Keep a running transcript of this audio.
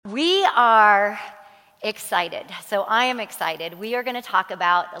are excited. So I am excited. We are going to talk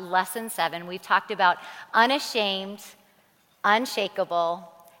about lesson 7. We've talked about unashamed, unshakable,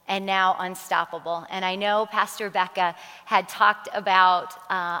 and now unstoppable. And I know Pastor Becca had talked about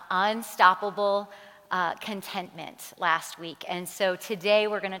unstoppable contentment last week. And so today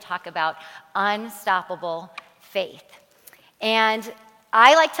we're going to talk about unstoppable faith. And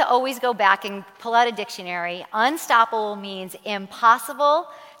I like to always go back and pull out a dictionary. Unstoppable means impossible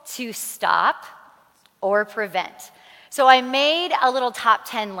to stop or prevent. So I made a little top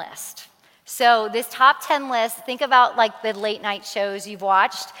 10 list. So this top 10 list, think about like the late night shows you've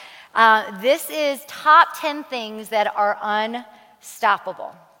watched. This is top 10 things that are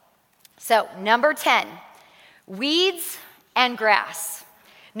unstoppable. So number 10, weeds and grass.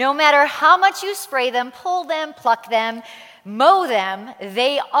 No matter how much you spray them, pull them, pluck them, mow them,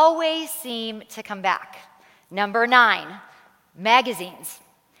 they always seem to come back. Number 9, magazines.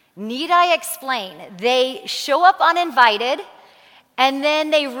 Need I explain? They show up uninvited, and then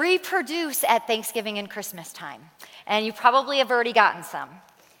they reproduce at Thanksgiving and Christmas time. And you probably have already gotten some.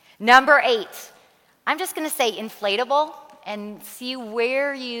 Number 8, I'm just going to say inflatable and see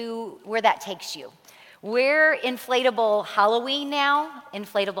where that takes you. We're inflatable Halloween now,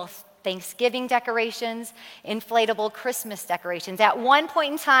 inflatable Thanksgiving decorations, inflatable Christmas decorations. At one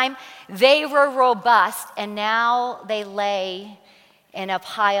point in time, they were robust, and now they lay in a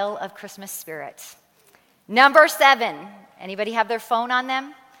pile of Christmas spirit. Number 7, anybody have their phone on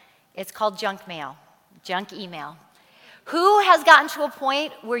them? It's called junk mail, junk email. Who has gotten to a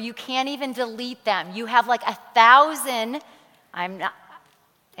point where you can't even delete them? You have like 1,000,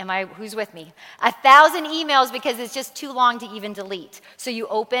 who's with me? 1,000 emails because it's just too long to even delete. So you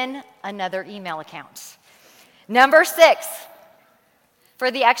open another email account. Number 6, for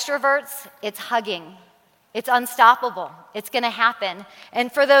the extroverts, it's hugging. It's unstoppable. It's going to happen. And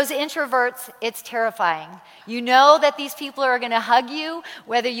for those introverts, it's terrifying. You know that these people are going to hug you,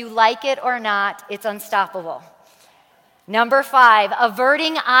 whether you like it or not. It's unstoppable. Number 5,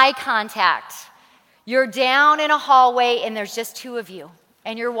 averting eye contact. You're down in a hallway and there's just 2 of you,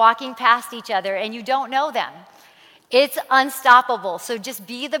 and you're walking past each other and you don't know them. It's unstoppable. So just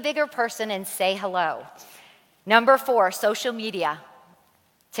be the bigger person and say hello. Number 4, social media.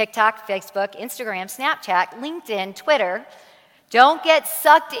 TikTok, Facebook, Instagram, Snapchat, LinkedIn, Twitter. Don't get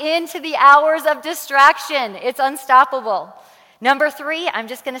sucked into the hours of distraction. It's unstoppable. Number 3, I'm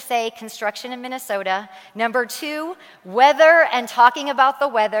just going to say construction in Minnesota. Number 2, weather and talking about the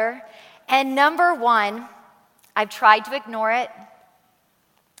weather. And number 1, I've tried to ignore it.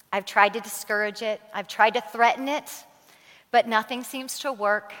 I've tried to discourage it. I've tried to threaten it, but nothing seems to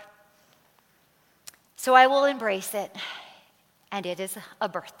work. So I will embrace it. And it is a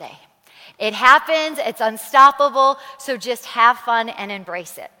birthday. It happens, it's unstoppable, so just have fun and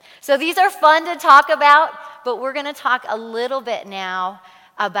embrace it. So these are fun to talk about, but we're going to talk a little bit now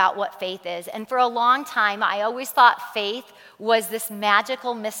about what faith is. And for a long time, I always thought faith was this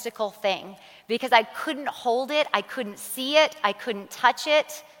magical, mystical thing because I couldn't hold it, I couldn't see it, I couldn't touch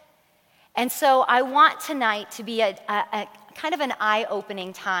it. And so I want tonight to be a kind of an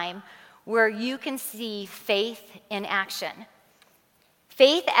eye-opening time where you can see faith in action.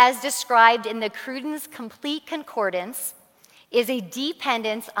 Faith, as described in the Cruden's Complete Concordance, is a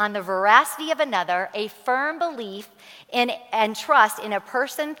dependence on the veracity of another, a firm belief in and trust in a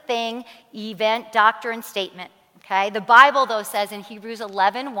person, thing, event, doctrine, statement. Okay? The Bible, though, says in Hebrews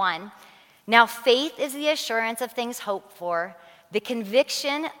 11:1, now faith is the assurance of things hoped for, the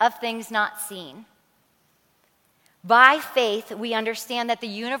conviction of things not seen. By faith, we understand that the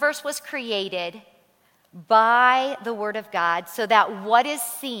universe was created by the Word of God, so that what is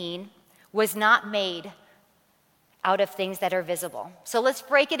seen was not made out of things that are visible. So let's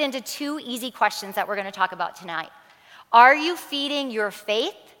break it into 2 easy questions that we're going to talk about tonight. Are you feeding your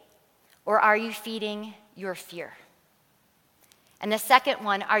faith, or are you feeding your fear? And the second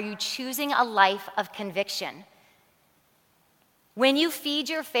one, are you choosing a life of conviction? When you feed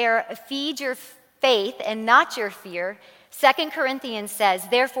your faith and not your fear, 2 Corinthians says,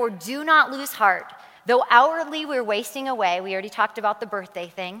 therefore do not lose heart. Though outwardly we're wasting away, we already talked about the birthday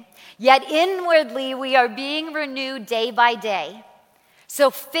thing, yet inwardly we are being renewed day by day. So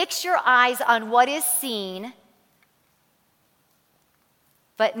fix your eyes on what is seen,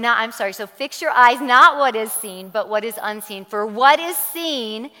 so fix your eyes not what is seen, but what is unseen. For what is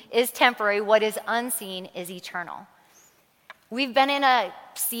seen is temporary, what is unseen is eternal. We've been in a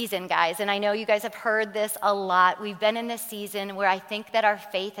season, guys, and I know you guys have heard this a lot. We've been in this season where I think that our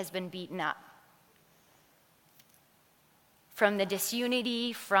faith has been beaten up. from the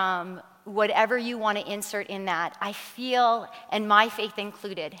disunity, from whatever you want to insert in that, I feel, and my faith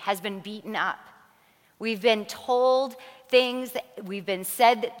included, has been beaten up. We've been told things, we've been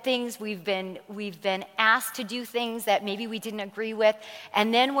said things, we've been asked to do things that maybe we didn't agree with,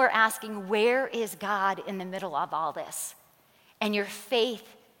 and then we're asking, where is God in the middle of all this? And your faith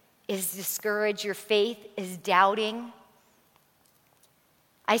is discouraged, your faith is doubting.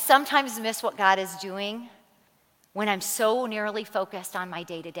 I sometimes miss what God is doing when I'm so narrowly focused on my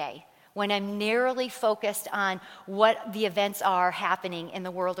day-to-day, when I'm narrowly focused on what the events are happening in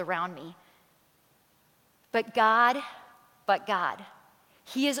the world around me. But God,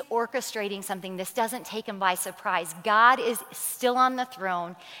 He is orchestrating something. This doesn't take Him by surprise. God is still on the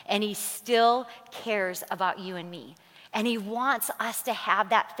throne, and He still cares about you and me. And He wants us to have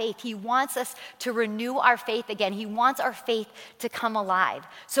that faith. He wants us to renew our faith again. He wants our faith to come alive.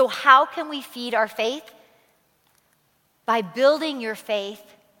 So how can we feed our faith? By building your faith,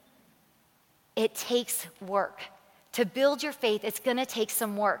 it takes work. To build your faith, it's going to take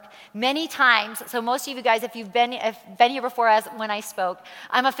some work. Many times, so most of you guys, if you've been here before as when I spoke,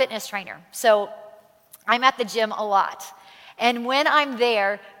 I'm a fitness trainer. So I'm at the gym a lot. And when I'm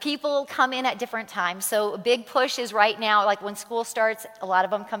there, people come in at different times. So a big push is right now, like when school starts, a lot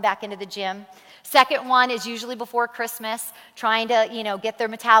of them come back into the gym. Second one is usually before Christmas, trying to, get their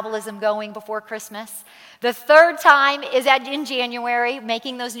metabolism going before Christmas. The third time is in January,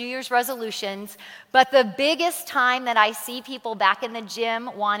 making those New Year's resolutions. But the biggest time that I see people back in the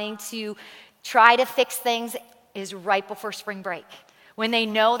gym wanting to try to fix things is right before spring break, when they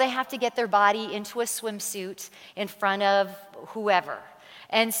know they have to get their body into a swimsuit in front of whoever.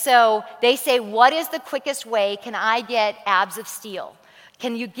 And so they say, what is the quickest way can I get abs of steel?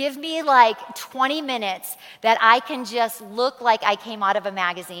 Can you give me like 20 minutes that I can just look like I came out of a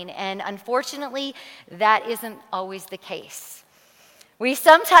magazine? And unfortunately, that isn't always the case. We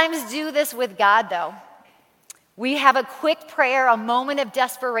sometimes do this with God, though. We have a quick prayer, a moment of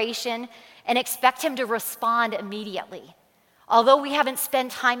desperation, and expect Him to respond immediately. Although we haven't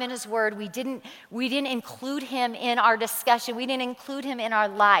spent time in His Word, we didn't include Him in our discussion. We didn't include Him in our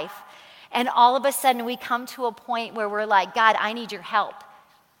life. And all of a sudden, we come to a point where we're like, God, I need your help.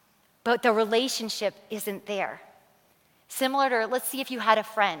 But the relationship isn't there. Similar to, let's see if you had a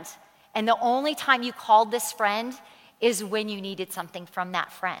friend, and the only time you called this friend is when you needed something from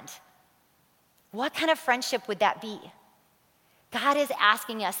that friend. What kind of friendship would that be? God is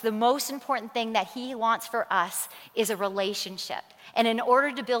asking us, the most important thing that He wants for us is a relationship. And in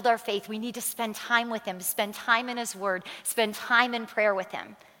order to build our faith, we need to spend time with Him, spend time in His Word, spend time in prayer with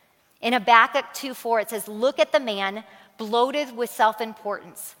Him. In Habakkuk 2:4, it says, look at the man bloated with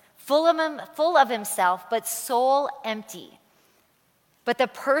self-importance, full of himself, but soul empty. But the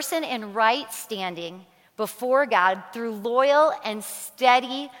person in right standing before God through loyal and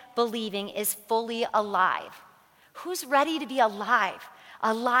steady believing is fully alive. Who's ready to be alive?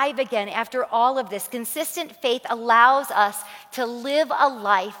 Alive again after all of this. Consistent faith allows us to live a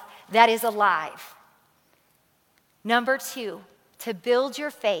life that is alive. Number 2, to build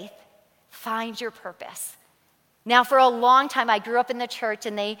your faith, find your purpose. Now, for a long time, I grew up in the church,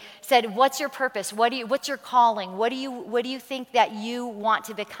 and they said, "What's your purpose? What's your calling? What do you think that you want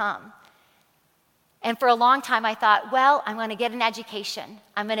to become?" And for a long time, I thought, well, I'm going to get an education.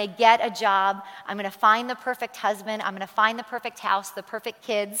 I'm going to get a job. I'm going to find the perfect husband. I'm going to find the perfect house, the perfect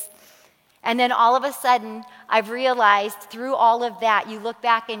kids. And then all of a sudden, I've realized through all of that, you look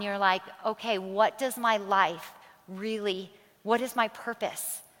back and you're like, okay, what does my life really, what is my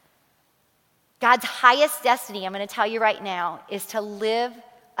purpose? God's highest destiny, I'm going to tell you right now, is to live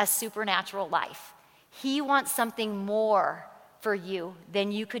a supernatural life. He wants something more for you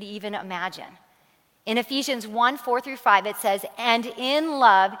than you could even imagine. In Ephesians 1:4-5, it says, and in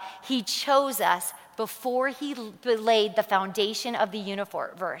love, He chose us before He laid the foundation of the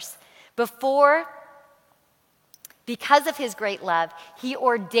universe. Because of His great love, He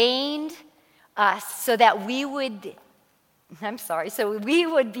ordained us so we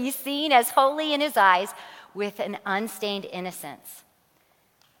would be seen as holy in His eyes with an unstained innocence.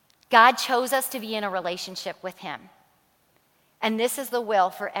 God chose us to be in a relationship with Him. And this is the will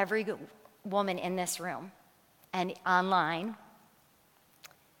for every woman in this room and online.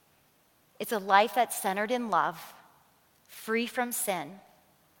 It's a life that's centered in love, free from sin.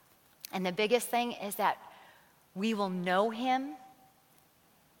 And the biggest thing is that we will know Him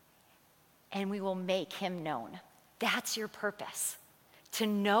and we will make Him known. That's your purpose, to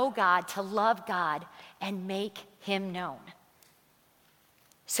know God, to love God, and make Him known.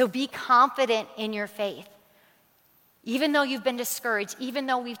 So be confident in your faith. Even though you've been discouraged, even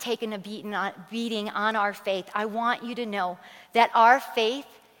though we've taken a beating on our faith, I want you to know that our faith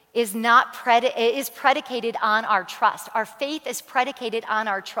is predicated on our trust. Our faith is predicated on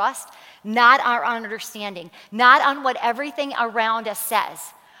our trust, not our understanding, not on what everything around us says.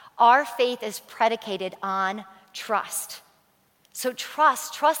 Our faith is predicated on trust. So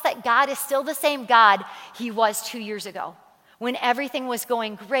trust that God is still the same God he was 2 years ago, when everything was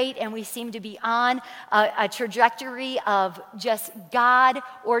going great and we seemed to be on a trajectory of just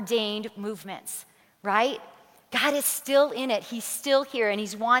God-ordained movements, right? God is still in it. He's still here, and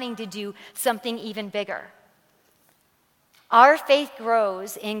he's wanting to do something even bigger. Our faith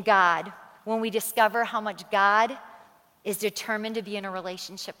grows in God when we discover how much God is determined to be in a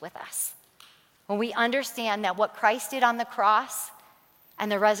relationship with us. When we understand that what Christ did on the cross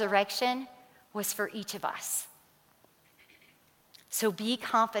and the resurrection was for each of us. So be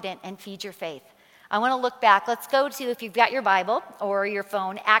confident and feed your faith. I want to look back. Let's go to, if you've got your Bible or your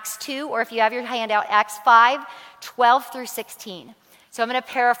phone, Acts 2, or if you have your handout, Acts 5, 12 through 16. So I'm going to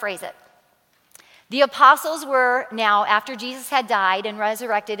paraphrase it. The apostles were now, after Jesus had died and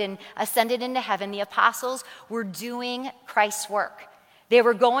resurrected and ascended into heaven, the apostles were doing Christ's work. They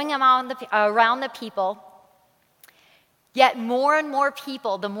were going around the people. Yet more and more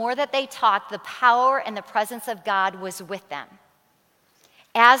people, the more that they talked, the power and the presence of God was with them.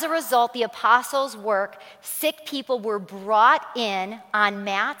 As a result, the apostles' work, sick people were brought in on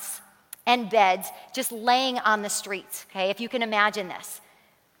mats and beds, just laying on the streets, okay, if you can imagine this.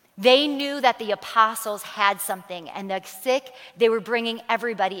 They knew that the apostles had something, and the sick, they were bringing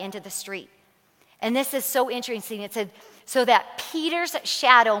everybody into the street. And this is so interesting. It said, so that Peter's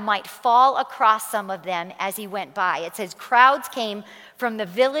shadow might fall across some of them as he went by. It says, crowds came from the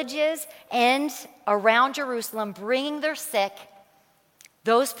villages and around Jerusalem, bringing their sick,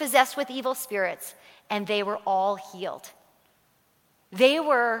 those possessed with evil spirits, and they were all healed. They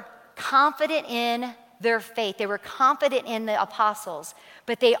were confident in their faith. They were confident in the apostles,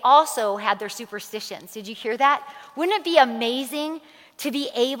 but they also had their superstitions. Did you hear that? Wouldn't it be amazing to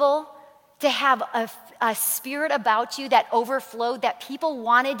be able to have a spirit about you that overflowed, that people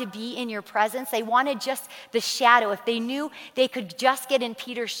wanted to be in your presence? They wanted just the shadow. If they knew they could just get in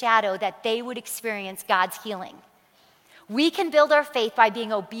Peter's shadow, that they would experience God's healing. We can build our faith by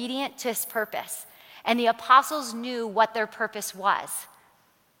being obedient to his purpose. And the apostles knew what their purpose was.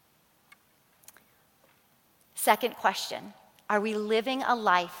 Second question, are we living a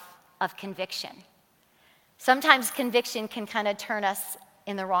life of conviction? Sometimes conviction can kind of turn us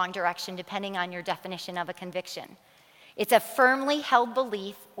in the wrong direction, depending on your definition of a conviction. It's a firmly held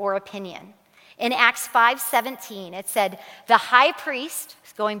belief or opinion. In Acts 5:17, it said, the high priest,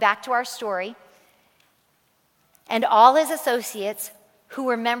 going back to our story, and all his associates who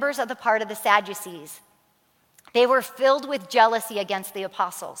were members of the part of the Sadducees, they were filled with jealousy against the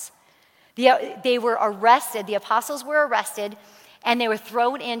apostles. They were arrested, the apostles were arrested, and they were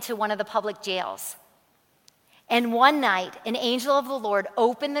thrown into one of the public jails. And one night, an angel of the Lord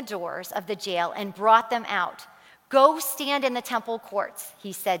opened the doors of the jail and brought them out. Go stand in the temple courts,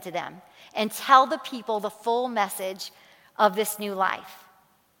 he said to them, and tell the people the full message of this new life.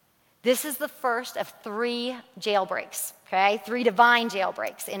 This is the first of 3 jailbreaks, okay? 3 divine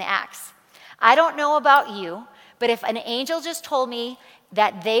jailbreaks in Acts. I don't know about you, but if an angel just told me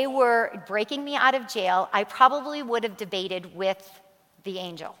that they were breaking me out of jail, I probably would have debated with the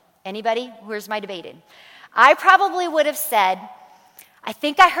angel. Anybody? Where's my debating? I probably would have said, I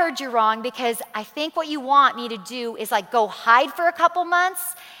think I heard you wrong, because I think what you want me to do is like go hide for a couple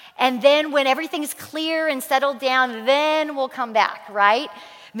months, and then when everything's clear and settled down, then we'll come back, right?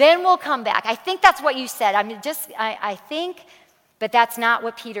 Then we'll come back. I think that's what you said. I think, but that's not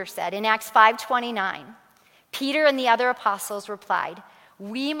what Peter said. In Acts 5:29, Peter and the other apostles replied,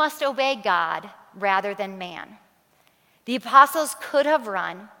 we must obey God rather than man. The apostles could have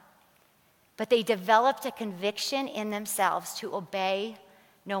run, but they developed a conviction in themselves to obey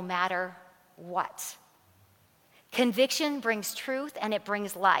no matter what. Conviction brings truth and it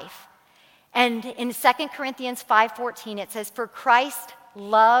brings life. And in 2 Corinthians 5:14, it says, for Christ's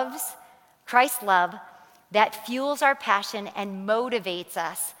love that fuels our passion and motivates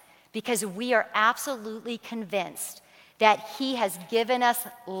us, because we are absolutely convinced that he has given us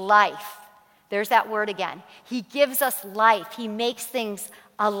life. There's that word again. He gives us life. He makes things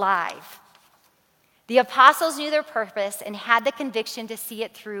alive. The apostles knew their purpose and had the conviction to see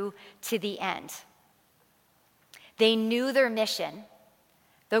it through to the end. They knew their mission.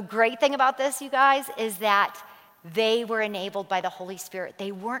 The great thing about this, you guys, is that they were enabled by the Holy Spirit.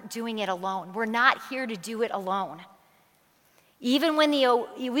 They weren't doing it alone. We're not here to do it alone. Even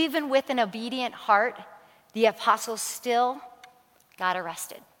with an obedient heart, the apostles still got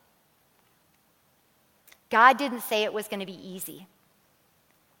arrested. God didn't say it was going to be easy.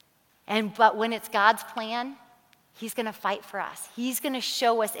 But when it's God's plan, he's going to fight for us. He's going to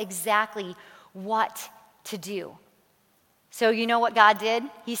show us exactly what to do. So you know what God did?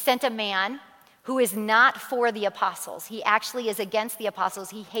 He sent a man who is not for the apostles. He actually is against the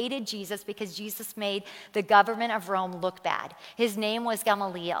apostles. He hated Jesus because Jesus made the government of Rome look bad. His name was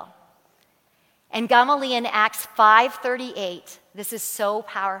Gamaliel. And Gamaliel in Acts 5:38, this is so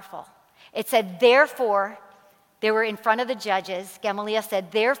powerful. It said, therefore, they were in front of the judges. Gamaliel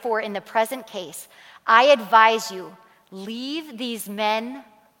said, therefore, in the present case, I advise you, leave these men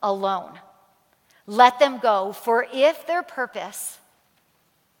alone. Let them go, for if their purpose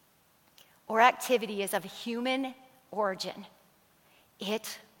or activity is of human origin,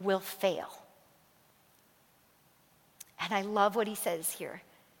 it will fail. And I love what he says here.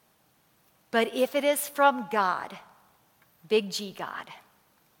 But if it is from God, big G God,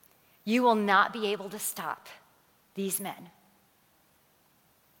 you will not be able to stop these men.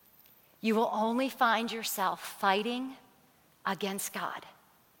 You will only find yourself fighting against God.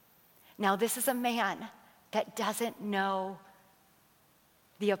 Now, this is a man that doesn't know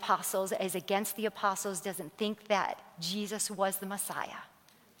the apostles, is against the apostles, doesn't think that Jesus was the Messiah.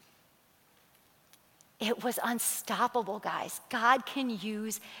 It was unstoppable, guys. God can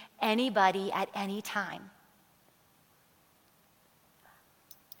use anybody at any time.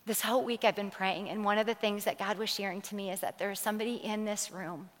 This whole week I've been praying, and one of the things that God was sharing to me is that there is somebody in this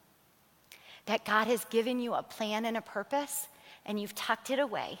room that God has given you a plan and a purpose, and you've tucked it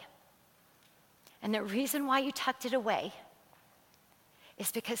away. And the reason why you tucked it away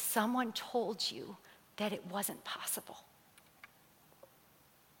is because someone told you that it wasn't possible.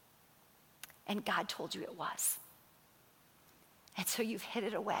 And God told you it was. And so you've hid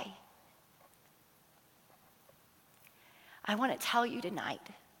it away. I want to tell you tonight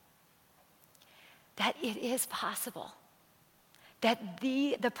that it is possible. That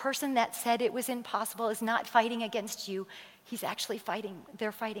the person that said it was impossible is not fighting against you. He's actually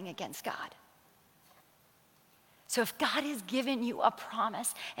they're fighting against God. So if God has given you a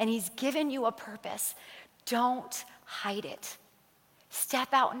promise and he's given you a purpose, don't hide it. Step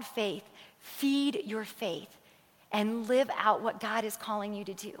out in faith, feed your faith, and live out what God is calling you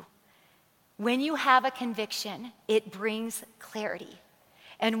to do. When you have a conviction, it brings clarity.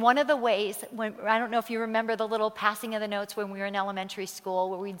 And one of the ways, I don't know if you remember the little passing of the notes when we were in elementary school,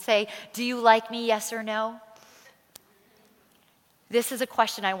 where we'd say, do you like me, yes or no? This is a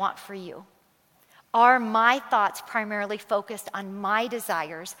question I want for you. Are my thoughts primarily focused on my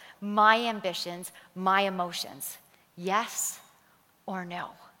desires, my ambitions, my emotions? Yes or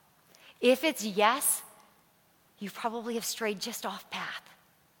no? If it's yes, you probably have strayed just off path.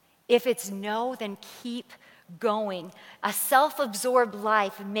 If it's no, then keep going. A self-absorbed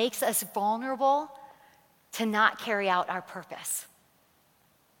life makes us vulnerable to not carry out our purpose.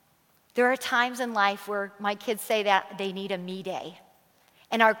 There are times in life where my kids say that they need a me day.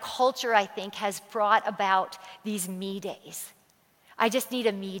 And our culture, I think, has brought about these me days. I just need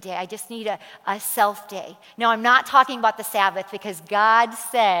a me day. I just need a self day. Now, I'm not talking about the Sabbath because God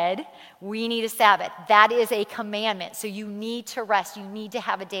said we need a Sabbath. That is a commandment. So you need to rest. You need to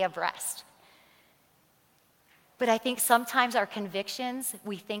have a day of rest. But I think sometimes our convictions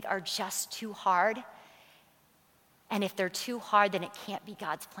we think are just too hard. And if they're too hard, then it can't be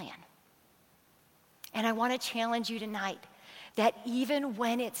God's plan. And I want to challenge you tonight that even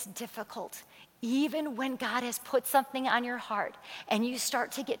when it's difficult, even when God has put something on your heart and you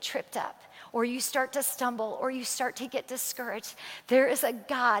start to get tripped up, or you start to stumble, or you start to get discouraged, there is a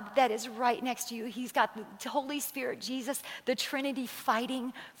God that is right next to you. He's got the Holy Spirit, Jesus, the Trinity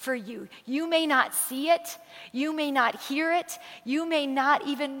fighting for you. You may not see it, you may not hear it, you may not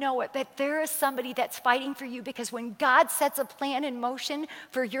even know it, but there is somebody that's fighting for you, because when God sets a plan in motion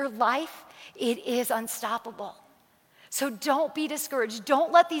for your life, it is unstoppable. So don't be discouraged.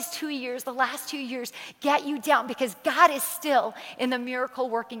 Don't let these 2 years, the last 2 years, get you down, because God is still in the miracle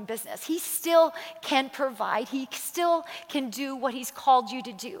working business. He still can provide. He still can do what he's called you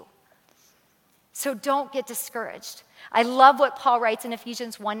to do. So don't get discouraged. I love what Paul writes in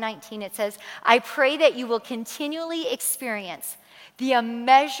Ephesians 1:19. It says, I pray that you will continually experience the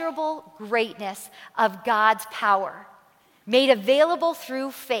immeasurable greatness of God's power, made available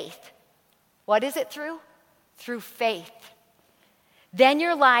through faith. What is it through? Through faith. Then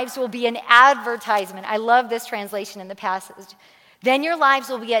your lives will be an advertisement. I love this translation in the passage. Then your lives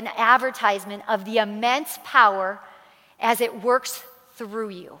will be an advertisement of the immense power as it works through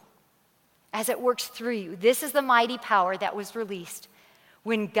you. As it works through you. This is the mighty power that was released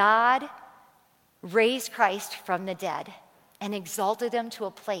when God raised Christ from the dead, and exalted him to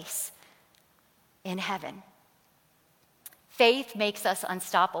a place in heaven. Faith makes us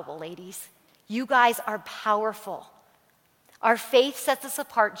unstoppable, ladies. You guys are powerful. Our faith sets us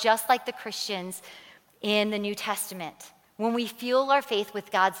apart just like the Christians in the New Testament. When we fuel our faith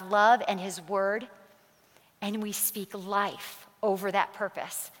with God's love and his word, and we speak life over that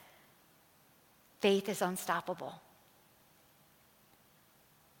purpose, faith is unstoppable.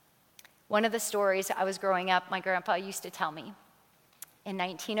 One of the stories I was growing up, my grandpa used to tell me in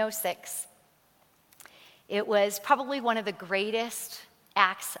 1906, it was probably one of the greatest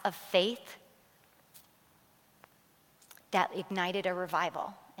acts of faith that ignited a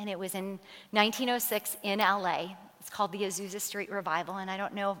revival. And it was in 1906 in LA. It's called the Azusa Street Revival. And I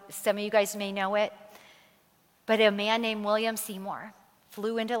don't know, some of you guys may know it, but a man named William Seymour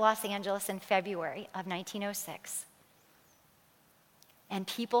flew into Los Angeles in February of 1906. And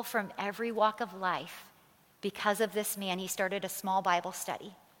people from every walk of life, because of this man, he started a small Bible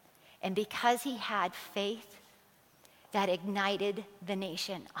study. And because he had faith, that ignited the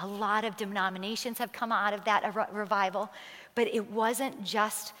nation. A lot of denominations have come out of that revival, but it wasn't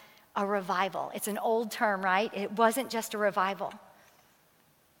just a revival. It's an old term, right? It wasn't just a revival.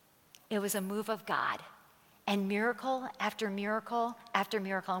 It was a move of God. And miracle after miracle after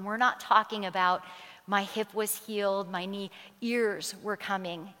miracle. And we're not talking about my hip was healed, my knee, ears were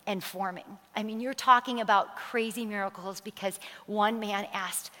coming and forming. I mean, you're talking about crazy miracles because one man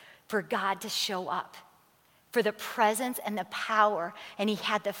asked for God to show up, for the presence and the power, and he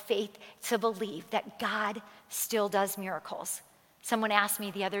had the faith to believe that God still does miracles. Someone asked me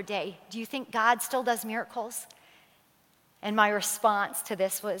the other day, do you think God still does miracles? And my response to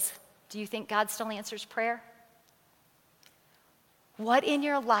this was, do you think God still answers prayer? What in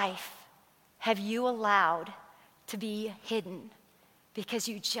your life have you allowed to be hidden because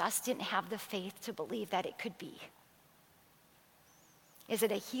you just didn't have the faith to believe that it could be? Is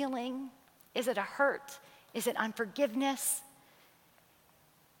it a healing? Is it a hurt? Is it unforgiveness?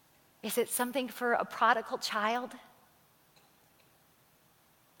 Is it something for a prodigal child?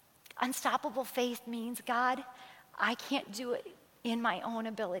 Unstoppable faith means, God, I can't do it in my own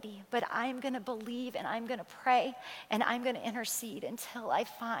ability, but I'm going to believe and I'm going to pray and I'm going to intercede until I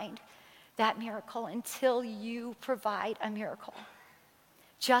find that miracle, until you provide a miracle.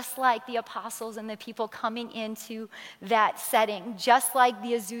 Just like the apostles and the people coming into that setting, just like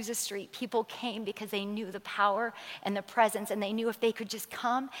the Azusa Street, people came because they knew the power and the presence, and they knew if they could just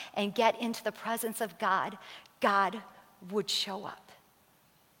come and get into the presence of God, God would show up.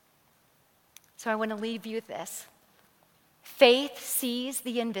 So I want to leave you with this. Faith sees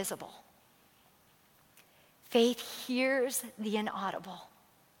the invisible. Faith hears the inaudible.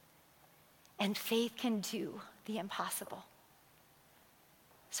 And faith can do the impossible.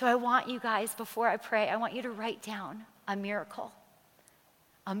 So I want you guys, before I pray, I want you to write down a miracle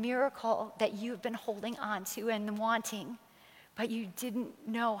that you've been holding on to and wanting, but you didn't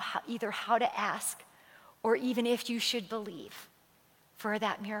know either how to ask or even if you should believe for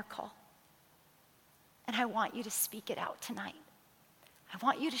that miracle. And I want you to speak it out tonight. I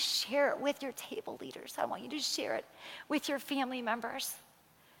want you to share it with your table leaders. I want you to share it with your family members.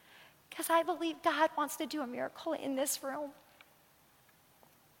 Because I believe God wants to do a miracle in this room.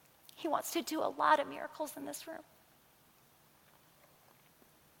 He wants to do a lot of miracles in this room.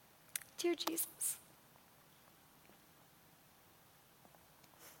 Dear Jesus,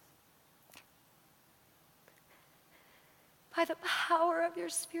 by the power of your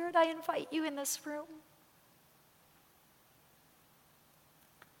Spirit, I invite you in this room.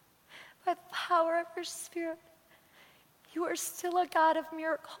 By the power of your Spirit, you are still a God of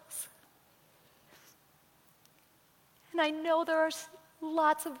miracles. And I know there are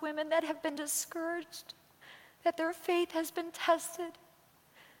lots of women that have been discouraged, that their faith has been tested,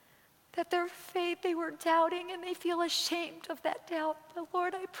 that their faith, they were doubting and they feel ashamed of that doubt. But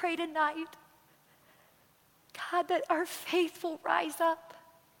Lord, I pray tonight, God, that our faith will rise up,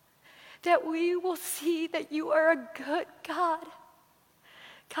 that we will see that you are a good God.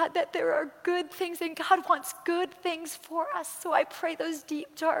 God, that there are good things, and God wants good things for us. So I pray those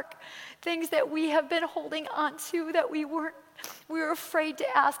deep, dark things that we have been holding on to, that we were afraid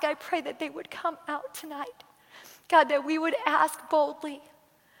to ask, I pray that they would come out tonight. God, that we would ask boldly,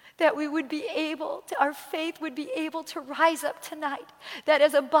 that we would be able to, our faith would be able to rise up tonight. That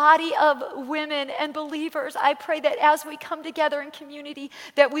as a body of women and believers, I pray that as we come together in community,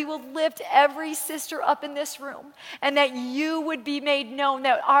 that we will lift every sister up in this room, and that you would be made known,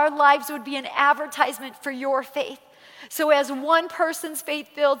 that our lives would be an advertisement for your faith. So as one person's faith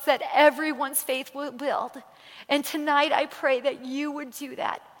builds, that everyone's faith will build. And tonight I pray that you would do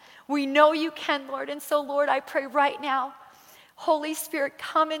that. We know you can, Lord. And so, Lord, I pray right now, Holy Spirit,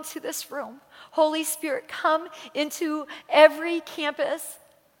 come into this room. Holy Spirit, come into every campus,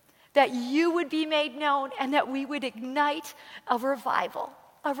 that you would be made known and that we would ignite a revival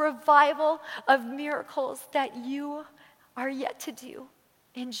of miracles that you are yet to do.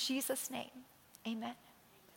 In Jesus' name, amen.